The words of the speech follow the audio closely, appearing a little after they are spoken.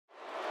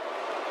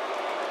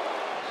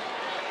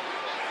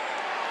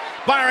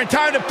Byron,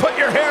 time to put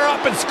your hair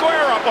up and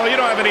square up. Well, you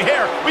don't have any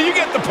hair, but you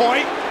get the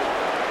point.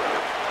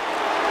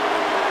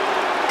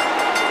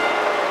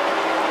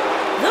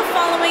 The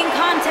following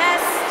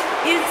contest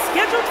is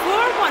scheduled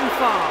for one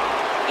fall.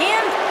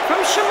 And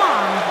from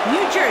Chemung,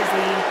 New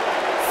Jersey,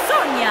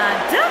 Sonya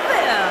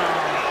Deville.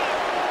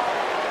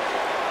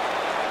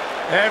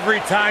 Every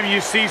time you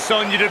see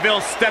Sonya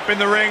Deville step in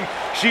the ring,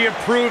 she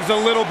improves a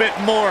little bit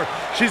more.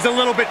 She's a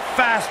little bit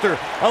faster,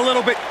 a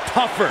little bit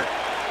tougher.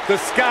 The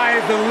sky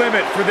is the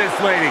limit for this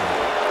lady.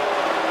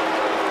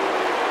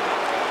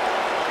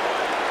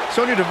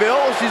 Sonya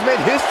Deville, she's made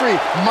history.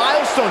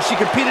 Milestone. She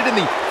competed in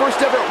the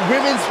first ever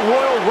Women's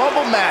Royal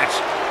Rumble match,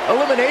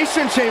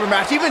 Elimination Chamber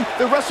match, even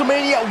the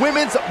WrestleMania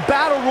Women's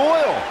Battle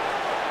Royal.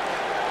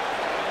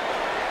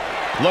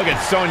 Look at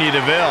Sonya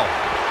Deville.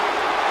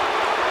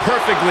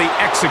 Perfectly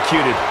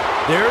executed.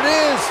 There it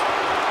is.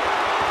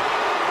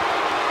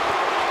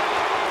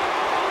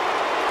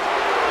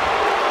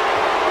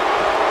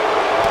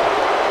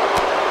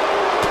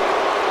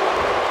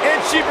 And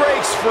she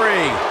breaks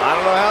free. I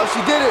don't know how she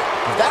did it.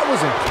 That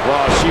was incredible.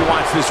 Well, she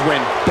wants this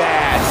win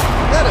bad.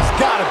 That has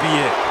got to be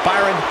it.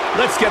 Byron,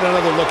 let's get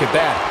another look at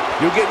that.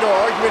 You'll get no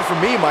argument from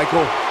me,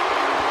 Michael.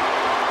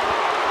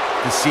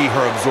 To see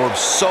her absorb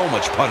so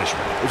much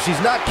punishment. If she's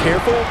not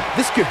careful,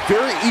 this could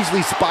very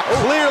easily spot.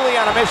 Clearly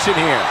on a mission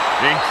here.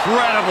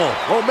 Incredible.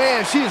 Oh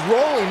man, she is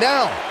rolling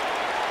now.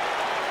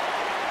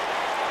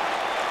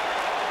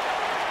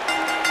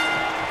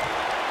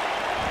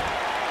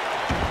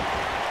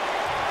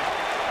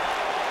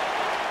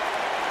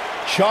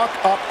 Chalk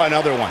up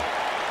another one.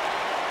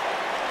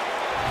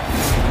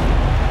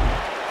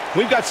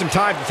 We've got some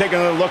time to take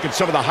another look at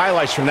some of the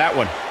highlights from that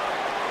one.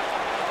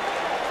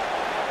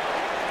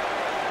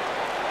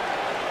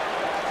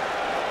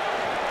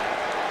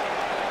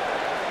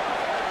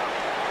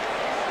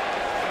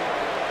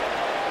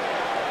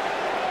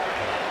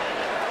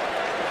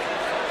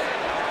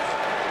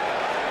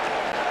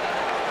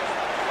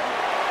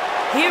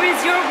 Here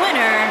is your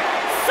winner,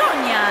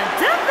 Sonya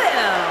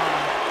Deville.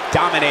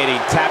 Dominating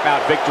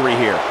tap-out victory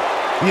here.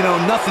 You know,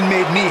 nothing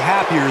made me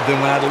happier than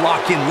when I'd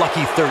lock in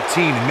Lucky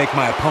 13 and make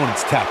my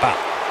opponents tap out.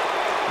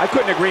 I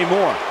couldn't agree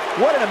more.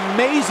 What an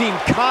amazing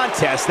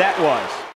contest that was.